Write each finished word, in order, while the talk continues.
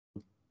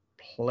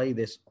play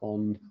this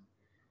on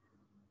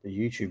the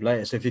YouTube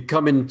later. So if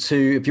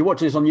you're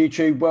watching this on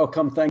YouTube,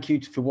 welcome. Thank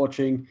you for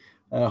watching.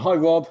 Hi,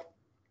 Rob.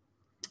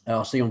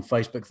 I'll see you on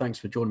Facebook. Thanks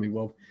for joining me,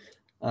 Rob.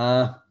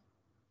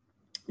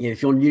 Yeah,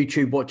 if you're on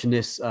YouTube watching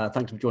this,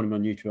 thanks for joining me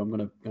on YouTube.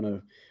 I'm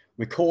gonna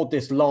record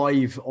this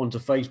live onto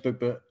Facebook,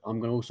 but I'm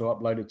gonna also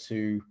upload it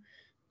to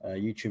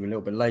YouTube a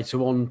little bit later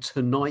on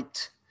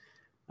tonight.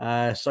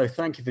 So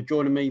thank you for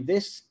joining me.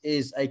 This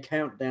is a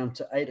countdown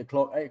to 8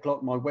 o'clock. 8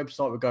 o'clock, my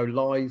website will go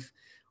live.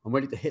 I'm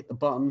ready to hit the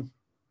button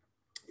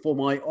for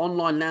my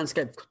online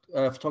landscape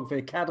photography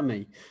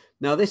academy.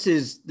 Now, this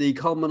is the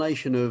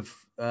culmination of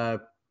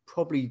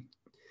probably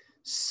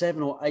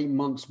 7 or 8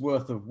 months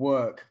worth of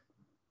work.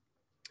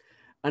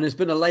 And it's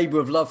been a labor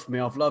of love for me.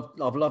 I've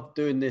loved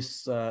doing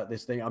this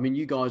thing. I mean,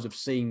 you guys have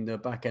seen the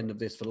back end of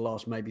this for the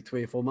last maybe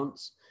 3 or 4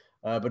 months,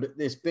 but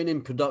it's been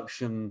in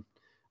production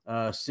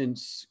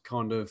since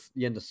kind of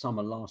the end of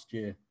summer last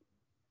year,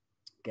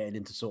 getting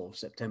into sort of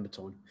September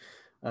time.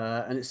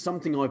 And it's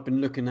something I've been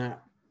looking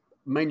at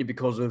mainly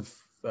because of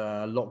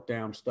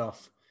lockdown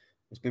stuff.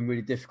 It's been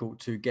really difficult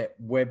to get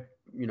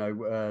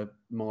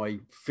my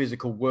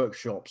physical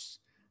workshops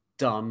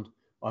done.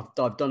 I've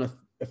done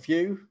a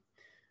few,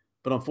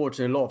 but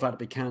unfortunately a lot have had to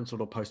be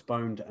cancelled or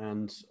postponed.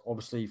 And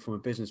obviously from a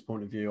business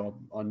point of view,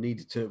 I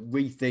needed to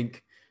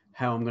rethink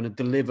how I'm going to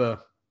deliver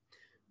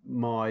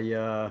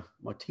my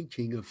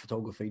teaching of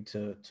photography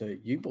to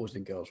you boys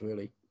and girls,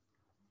 really.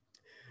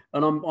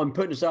 And I'm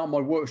putting this out on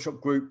my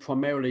workshop group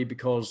primarily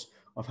because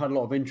I've had a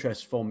lot of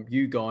interest from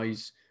you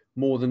guys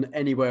more than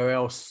anywhere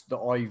else that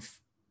I've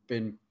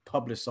been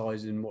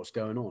publicizing what's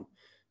going on.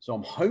 So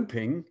I'm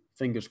hoping,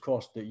 fingers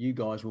crossed, that you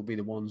guys will be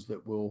the ones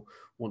that will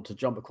want to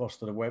jump across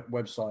to the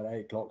website at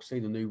 8 o'clock, see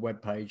the new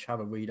webpage, have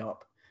a read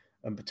up,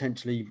 and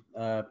potentially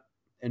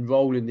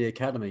enroll in the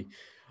academy.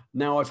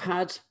 Now, I've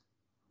had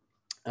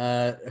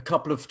a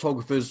couple of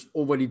photographers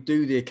already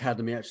do the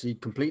academy, actually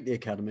complete the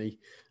academy.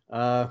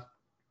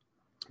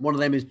 One of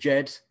them is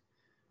Jed.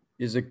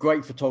 He's a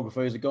great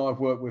photographer. He's a guy I've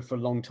worked with for a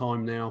long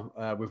time now,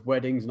 with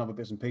weddings and other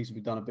bits and pieces.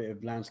 We've done a bit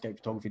of landscape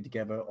photography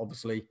together,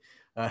 obviously.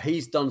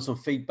 He's done some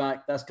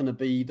feedback. The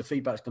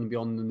feedback's going to be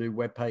on the new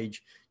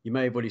webpage. You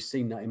may have already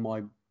seen that in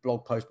my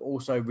blog post, but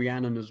also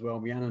Rhiannon as well.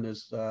 Rhiannon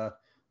has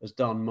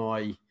done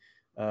my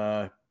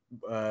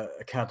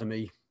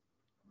academy.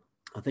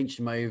 I think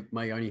she may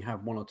only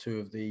have 1 or 2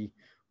 of the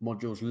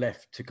modules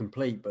left to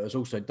complete, but has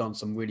also done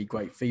some really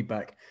great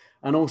feedback.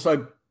 And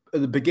also at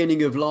the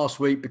beginning of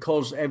last week,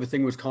 because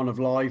everything was kind of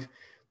live,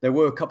 there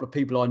were a couple of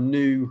people I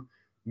knew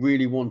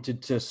really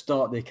wanted to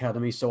start the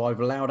academy. So I've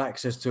allowed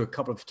access to a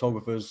couple of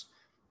photographers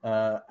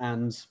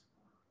and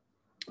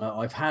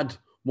I've had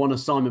one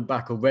assignment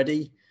back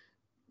already.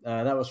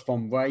 That was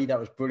from Ray. That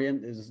was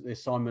brilliant. The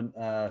assignment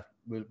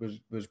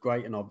was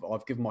great. And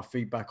I've given my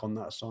feedback on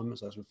that assignment.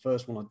 So that's the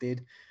first one I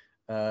did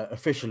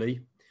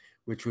officially,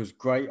 which was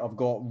great. I've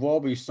got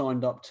Rob who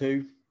signed up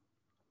too.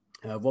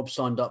 Rob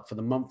signed up for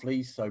the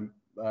monthly. So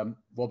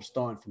Rob's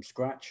starting from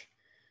scratch.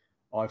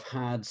 I've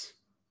had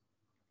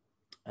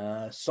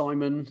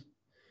Simon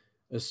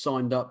has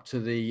signed up to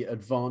the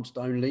advanced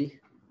only,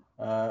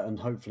 and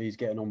hopefully he's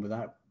getting on with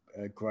that.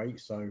 Great.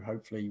 So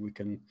hopefully we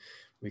can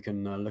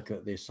look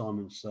at the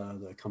assignments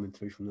that are coming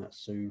through from that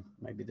soon,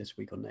 maybe this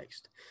week or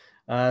next.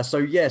 So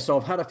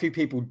I've had a few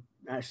people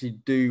actually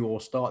do or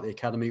start the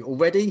academy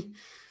already.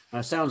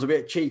 Sounds a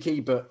bit cheeky,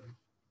 but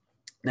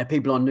they're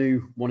people I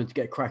knew wanted to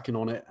get cracking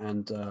on it,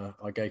 and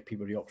I gave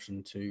people the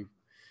option to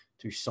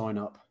sign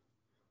up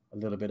a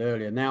little bit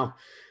earlier. Now,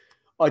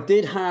 I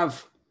did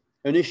have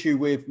an issue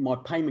with my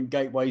payment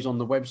gateways on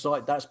the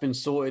website. That's been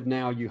sorted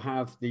now. You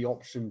have the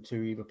option to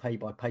either pay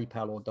by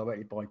PayPal or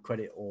directly by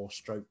credit or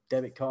stroke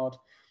debit card.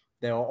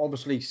 There are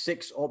obviously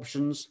 6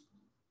 options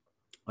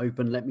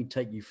open. Let me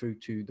take you through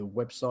to the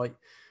website.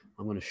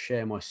 I'm going to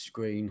share my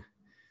screen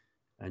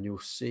and you'll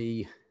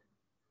see.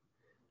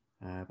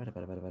 Let's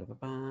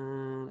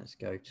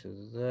go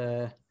to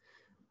there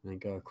and then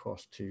go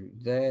across to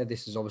there.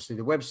 This is obviously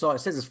the website. It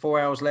says there's 4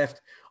 hours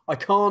left. I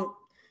can't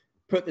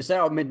put this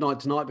out at midnight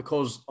tonight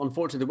because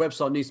unfortunately the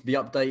website needs to be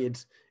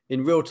updated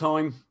in real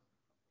time.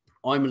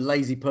 I'm a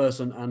lazy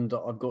person and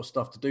I've got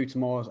stuff to do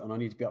tomorrow and I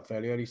need to be up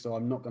fairly early. So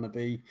I'm not going to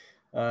be,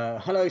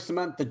 hello,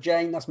 Samantha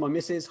Jane. That's my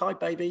missus. Hi,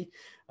 baby.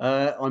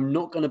 I'm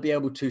not going to be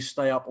able to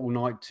stay up all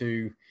night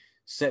to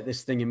set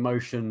this thing in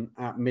motion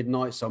at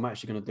midnight. So I'm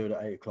actually going to do it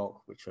at 8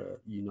 o'clock, which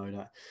you know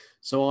that.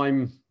 So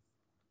I'm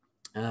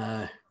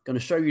going to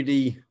show you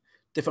the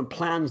different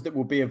plans that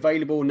will be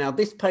available. Now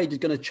this page is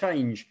going to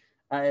change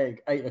at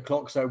 8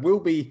 o'clock. So it will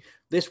be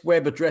this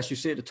web address you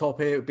see at the top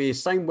here. It'll be the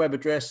same web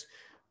address.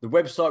 The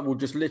website will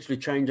just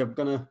literally change. I've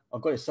got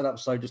it set up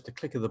so just a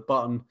click of the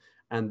button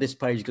and this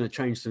page is going to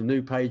change to the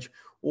new page.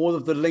 All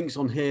of the links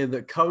on here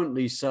that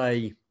currently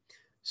say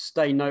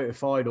stay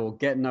notified or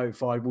get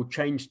notified will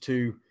change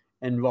to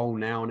enroll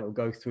now, and it will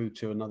go through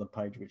to another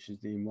page, which is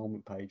the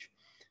enrollment page.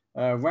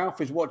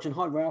 Ralph is watching.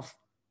 Hi, Ralph.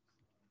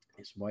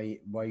 It's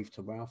wave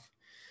to Ralph.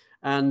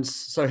 And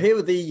so here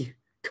are the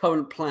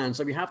current plans.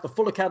 So we have the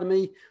full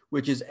academy,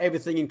 which is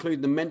everything,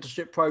 including the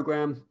mentorship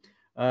program.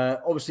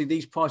 Obviously,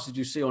 these prices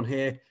you see on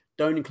here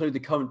don't include the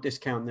current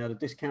discount. Now, the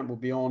discount will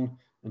be on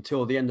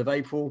until the end of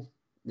April.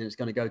 Then it's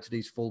going to go to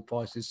these full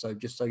prices. So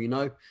just so you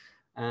know,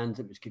 and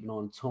let me just keep an eye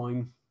on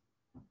time.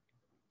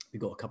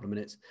 We've got a couple of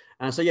minutes.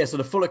 And so, yeah, so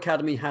the Full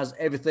Academy has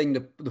everything,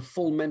 the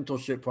full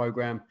mentorship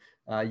program.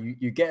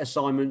 You get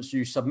assignments,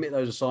 you submit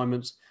those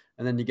assignments,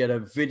 and then you get a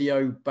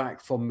video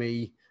back from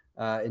me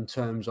in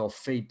terms of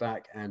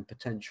feedback and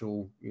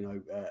potential,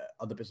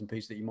 other bits and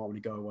pieces that you might want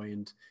to go away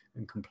and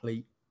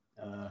complete.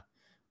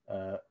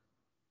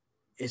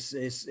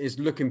 It's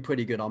looking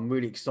pretty good. I'm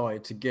really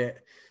excited to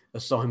get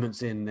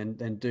assignments in and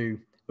then do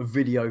a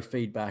video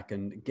feedback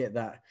and get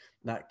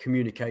that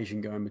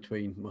communication going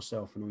between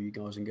myself and all you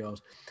guys and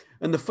girls.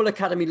 And the Full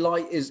Academy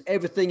Lite is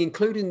everything,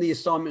 including the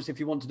assignments if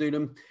you want to do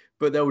them,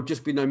 but there will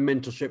just be no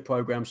mentorship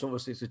program. So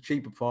obviously it's a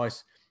cheaper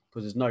price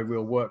because there's no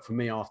real work for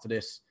me after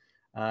this.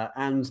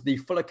 And the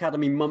Full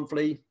Academy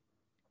monthly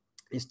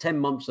is 10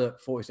 months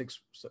at £46.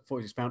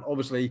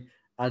 Obviously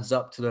adds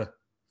up to the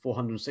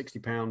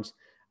 £460,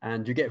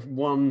 and you get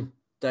 1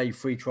 day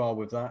free trial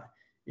with that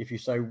if you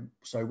so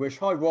wish.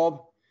 Hi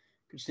Rob,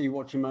 good to see you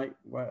watching, mate.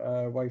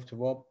 Wave to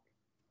Rob.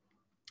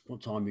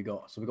 What time we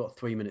got? So we've got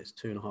 3 minutes,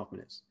 2.5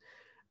 minutes.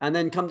 And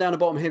then come down the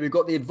bottom here, we've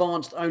got the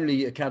Advanced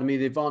Only Academy,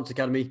 the Advanced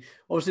Academy.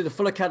 Obviously, the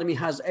Full Academy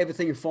has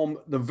everything from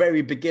the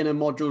very beginner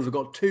modules. We've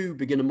got 2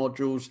 beginner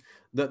modules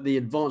that the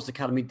Advanced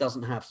Academy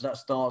doesn't have. So that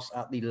starts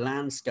at the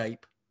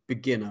Landscape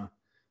Beginner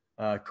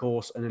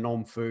course and then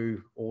on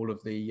through all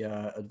of the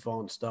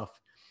advanced stuff.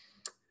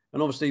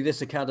 And obviously,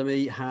 this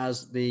Academy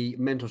has the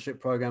mentorship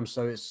program,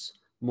 so it's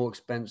more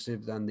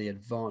expensive than the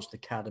Advanced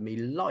Academy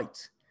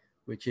Lite,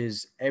 which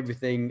is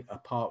everything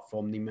apart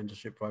from the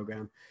mentorship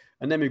program.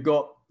 And then we've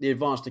got the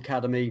Advanced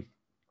Academy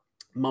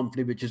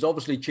monthly, which is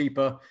obviously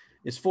cheaper.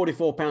 It's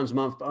 £44 a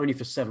month, but only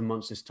for 7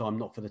 months this time,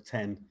 not for the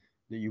 10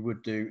 that you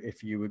would do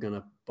if you were going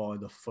to buy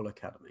the Full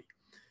Academy.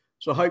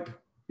 So I hope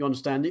you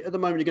understand. At the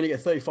moment, you're going to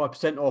get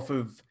 35% off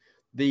of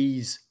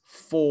these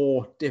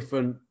 4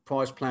 different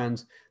price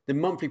plans. The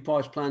monthly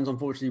price plans,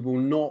 unfortunately, will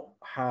not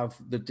have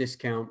the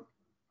discount.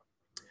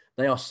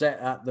 They are set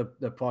at the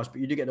price, but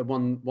you do get the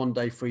one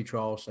day free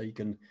trial, so you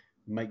can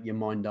make your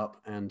mind up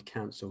and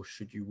cancel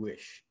should you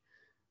wish.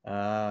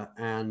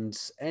 And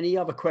any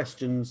other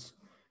questions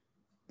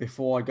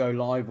before I go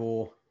live,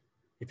 or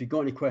if you've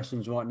got any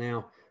questions right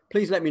now,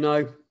 please let me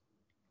know.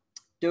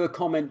 Do a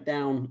comment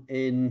down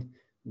in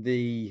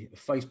the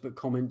Facebook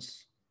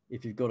comments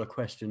if you've got a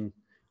question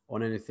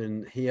on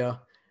anything here.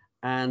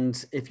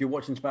 And if you're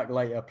watching this back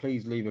later,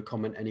 please leave a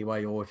comment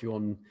anyway, or if you're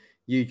on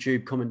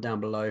YouTube, comment down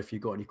below if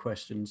you've got any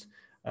questions.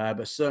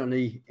 But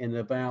certainly in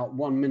about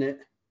 1 minute,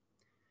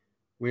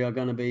 we are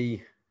going to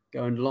be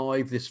going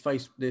live. This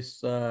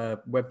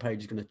web page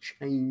is going to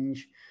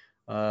change.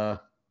 I'm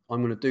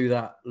going to do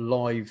that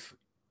live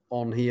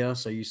on here,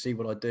 so you see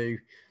what I do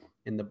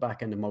in the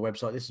back end of my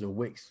website. This is a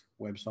Wix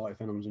website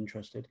if anyone's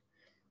interested.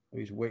 I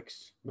use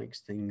Wix,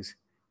 makes things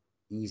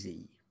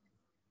easy.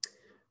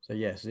 So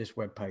yes, this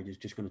web page is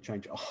just going to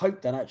change. I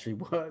hope that actually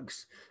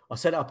works. I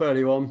set it up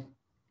earlier on.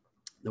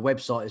 The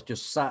website is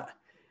just sat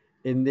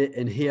in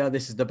here.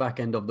 This is the back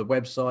end of the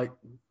website.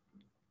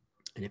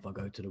 And if I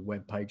go to the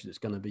web page that's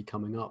going to be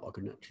coming up, I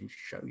can actually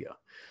show you.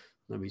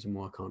 No reason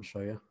why I can't show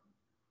you.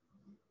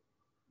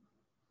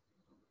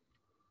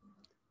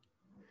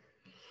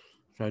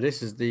 So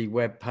this is the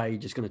web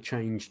page. It's going to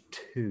change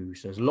too.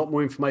 So there's a lot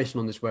more information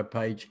on this web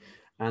page,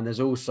 and there's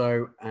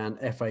also an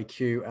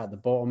FAQ at the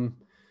bottom.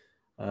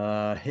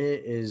 Here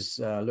is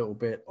a little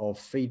bit of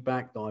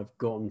feedback that I've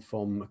gotten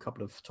from a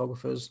couple of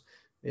photographers.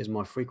 Here's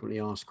my frequently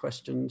asked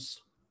questions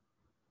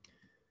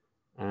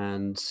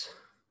and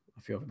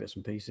a few other bits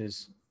and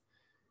pieces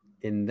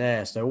in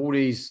there. So all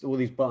these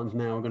buttons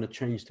now are going to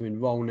change to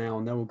enroll now,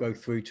 and then we'll go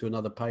through to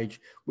another page,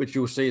 which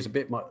you'll see is a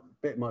bit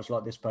much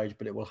like this page,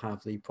 but it will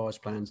have the price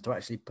plans to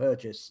actually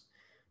purchase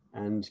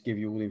and give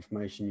you all the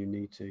information you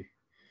need to.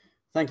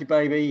 Thank you,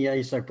 baby. Yeah,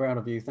 you're so proud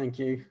of you. Thank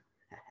you.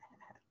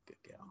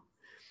 Good girl.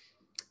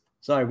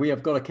 So we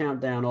have got a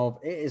countdown of,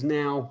 it is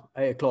now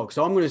 8 o'clock.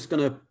 So I'm just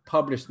going to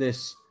publish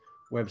this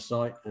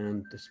website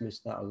and dismiss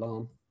that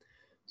alarm.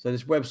 So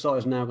this website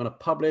is now going to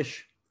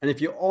publish. And if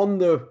you're on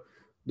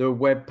the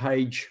web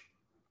page,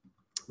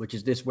 which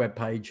is this web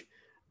page,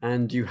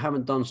 and you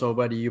haven't done so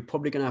already, you're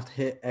probably going to have to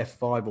hit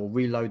F5 or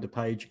reload the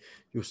page.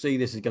 You'll see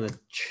this is going to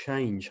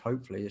change.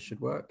 Hopefully it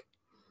should work.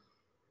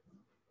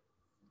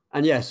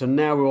 And yeah, so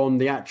now we're on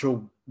the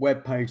actual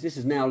web page. This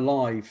is now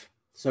live.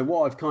 So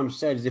what I've kind of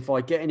said is if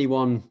I get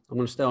anyone, I'm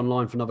going to stay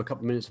online for another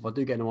couple of minutes. If I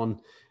do get anyone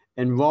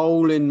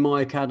enroll in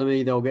my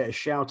academy, they'll get a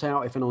shout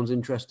out if anyone's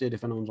interested,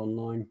 if anyone's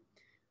online.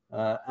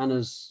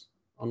 Anna's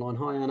online.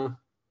 Hi, Anna.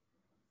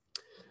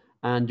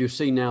 And you'll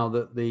see now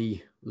that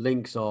the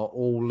links are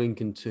all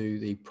linking to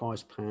the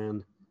price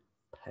plan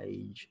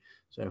page.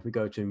 So if we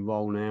go to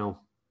enroll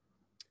now,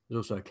 there's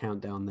also a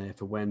countdown there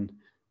for when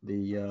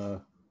the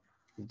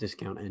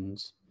discount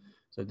ends.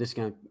 So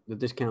the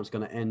discount's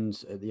going to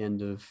end at the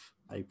end of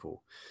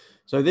April.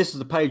 So this is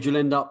the page you'll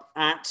end up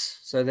at.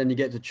 So then you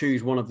get to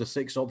choose one of the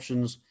 6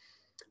 options.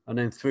 And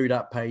then through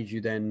that page,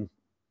 you then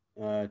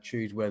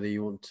choose whether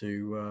you want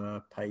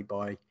to pay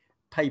by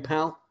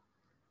PayPal,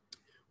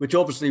 which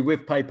obviously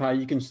with PayPal,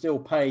 you can still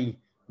pay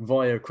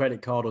via a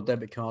credit card or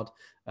debit card,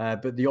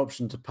 but the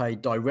option to pay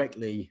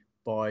directly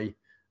by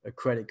a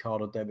credit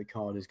card or debit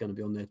card is going to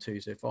be on there too.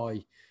 So if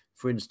I,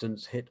 for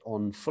instance, hit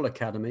on Full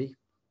Academy,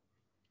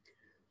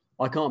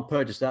 I can't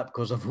purchase that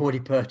because I've already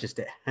purchased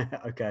it.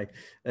 Okay,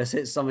 let's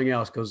hit something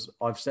else because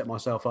I've set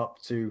myself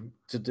up to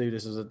do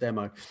this as a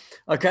demo.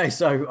 Okay,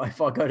 so if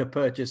I go to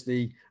purchase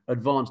the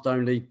advanced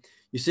only,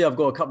 you see I've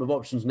got a couple of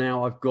options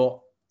now. I've got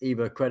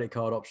either a credit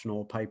card option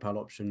or PayPal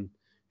option,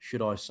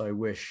 should I so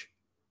wish.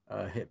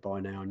 Hit buy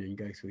now, and then you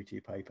go through to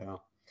your PayPal.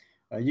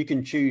 You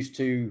can choose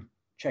to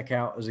check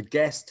out as a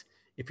guest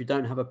if you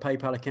don't have a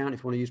PayPal account.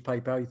 If you want to use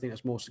PayPal, you think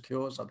that's more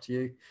secure, it's up to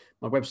you.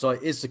 My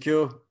website is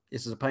secure.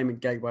 This is a payment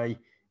gateway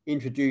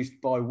introduced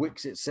by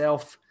Wix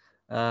itself,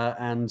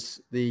 and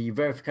the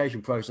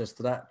verification process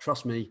to that,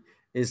 trust me,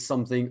 is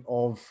something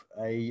of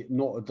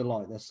not a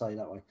delight, let's say it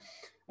that way.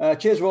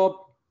 Cheers, Rob.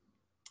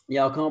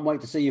 Yeah, I can't wait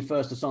to see your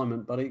first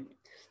assignment, buddy.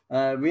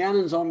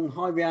 Rhiannon's on.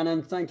 Hi,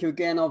 Rhiannon. Thank you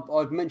again.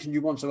 I've mentioned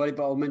you once already,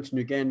 but I'll mention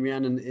you again.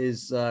 Rhiannon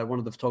is one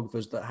of the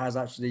photographers that has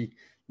actually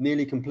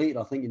nearly completed.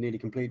 I think you nearly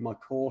completed my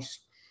course,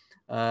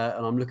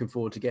 and I'm looking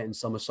forward to getting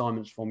some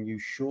assignments from you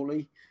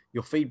shortly.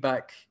 Your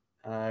feedback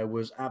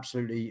was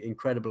absolutely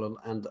incredible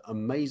and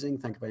amazing.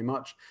 Thank you very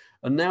much.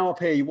 And now up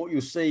here, what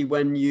you'll see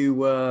when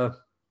you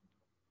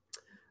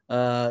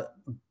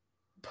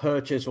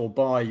purchase or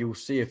buy, you'll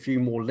see a few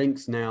more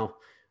links now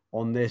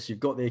on this. You've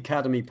got the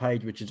Academy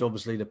page, which is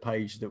obviously the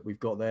page that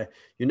we've got there.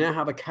 You now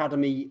have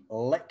Academy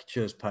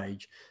lectures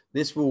page.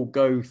 This will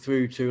go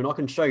through to, and I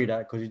can show you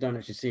that because you don't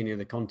actually see any of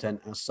the content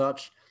as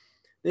such.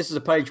 This is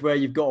a page where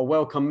you've got a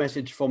welcome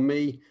message from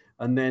me,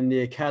 and then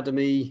the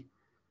Academy,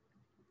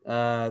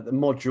 the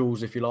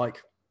modules, if you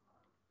like.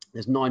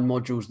 There's 9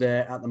 modules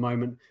there at the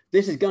moment.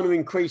 This is going to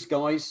increase,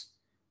 guys.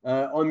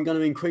 I'm going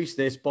to increase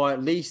this by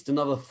at least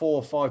another 4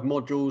 or 5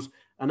 modules.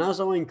 And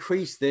as I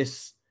increase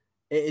this,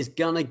 it is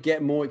going to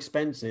get more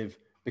expensive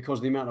because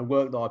of the amount of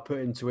work that I put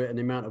into it and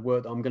the amount of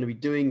work that I'm going to be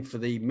doing for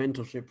the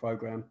mentorship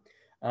program.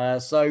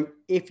 So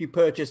if you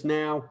purchase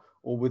now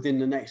or within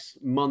the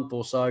next month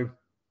or so,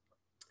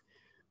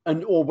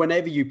 or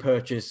whenever you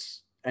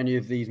purchase any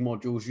of these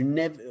modules,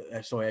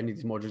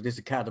 this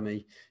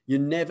Academy, you're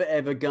never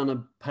ever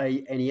gonna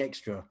pay any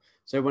extra.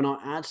 So when I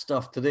add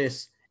stuff to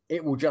this,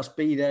 it will just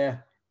be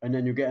there, and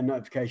then you'll get a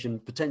notification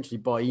potentially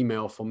by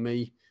email from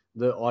me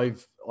that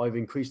I've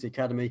increased the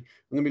Academy.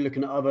 I'm gonna be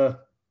looking at other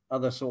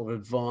sort of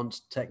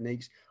advanced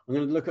techniques. I'm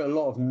going to look at a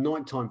lot of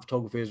nighttime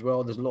photography as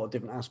well. There's a lot of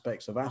different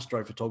aspects of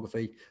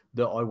astrophotography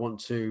that I want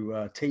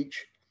to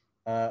teach,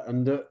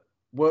 and the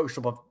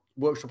workshops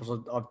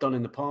I've done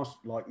in the past,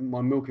 like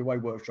my Milky Way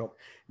workshop,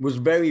 was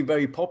very,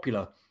 very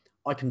popular.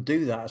 I can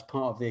do that as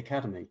part of the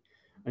Academy.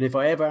 And if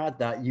I ever add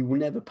that, you will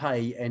never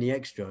pay any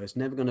extra. It's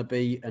never going to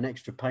be an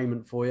extra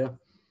payment for you.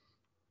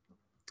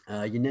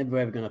 You're never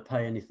ever going to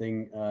pay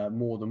anything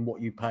more than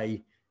what you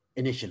pay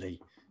initially.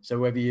 So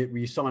whether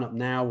you sign up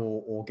now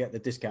or get the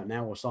discount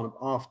now or sign up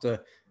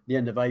after the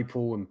end of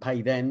April and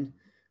pay then,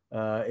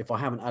 if I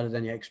haven't added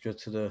any extra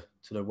to the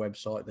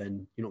website,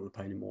 then you're not going to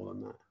pay any more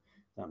than that.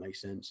 That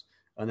makes sense.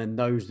 And then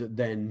those that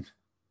then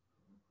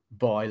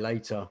buy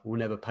later will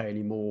never pay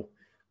any more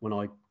when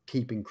I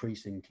keep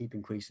increasing.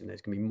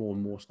 There's going to be more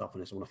and more stuff on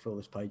this. I want to fill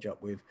this page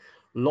up with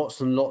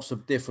lots and lots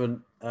of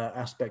different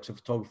aspects of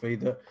photography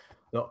that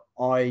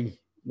I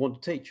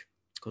want to teach,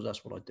 because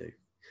that's what I do.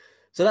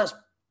 So that's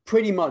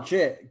pretty much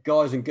it,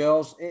 guys and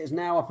girls. It is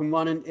now up and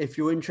running. If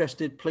you're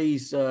interested,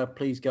 please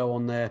go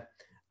on there,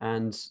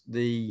 and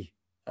you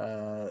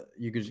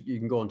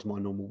can go onto my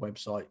normal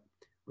website,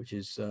 which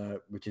is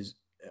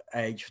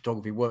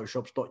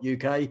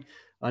ahphotographyworkshops.uk,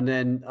 and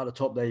then at the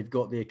top there you've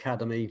got the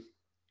Academy.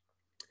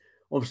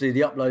 Obviously,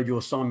 the upload your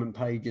assignment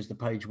page is the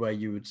page where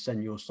you would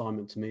send your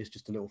assignment to me. It's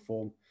just a little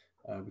form,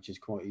 which is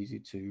quite easy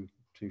to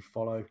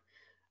follow.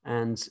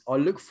 And I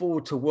look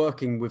forward to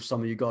working with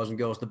some of you guys and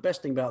girls. The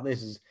best thing about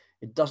this is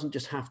it doesn't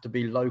just have to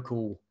be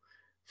local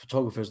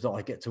photographers that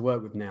I get to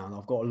work with now. And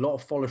I've got a lot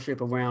of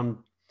followership around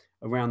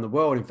the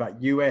world. In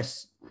fact,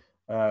 US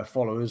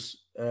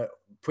followers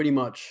pretty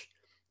much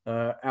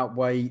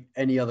outweigh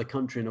any other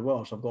country in the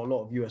world. So I've got a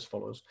lot of US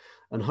followers,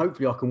 and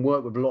hopefully I can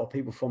work with a lot of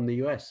people from the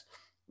US.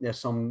 There's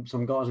some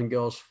guys and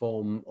girls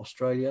from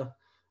Australia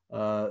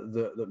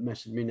that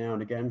message me now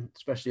and again,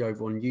 especially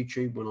over on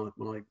YouTube when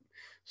I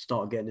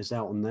start getting this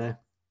out on there.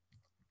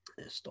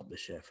 Let's stop the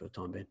share for the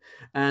time being.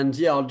 And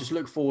yeah, I'll just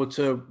look forward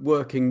to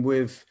working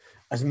with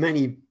as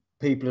many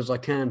people as I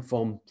can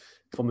from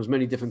as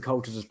many different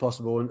cultures as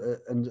possible,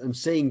 and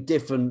seeing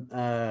different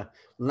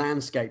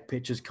landscape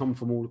pictures come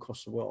from all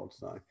across the world.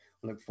 So I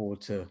look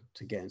forward to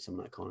getting some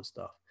of that kind of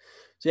stuff.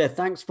 So yeah,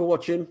 thanks for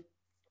watching.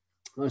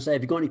 Like I say,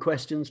 if you've got any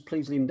questions,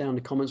 please leave them down in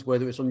the comments,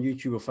 whether it's on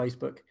YouTube or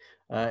Facebook.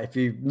 If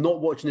you're not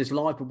watching this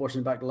live but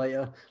watching it back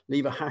later,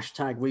 leave a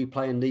hashtag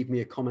replay and leave me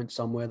a comment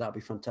somewhere. That'd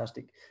be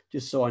fantastic,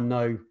 just so I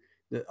know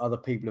that other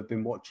people have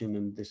been watching,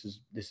 and this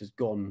has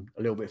gone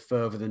a little bit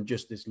further than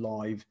just this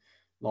live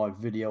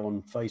video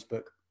on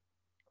Facebook.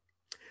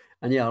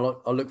 And yeah,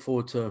 I look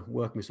forward to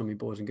working with some of you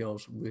boys and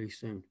girls really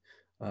soon.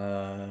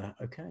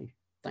 Okay,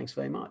 thanks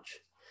very much.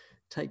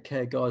 Take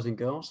care, guys and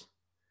girls.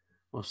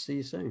 I'll see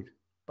you soon.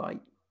 Bye.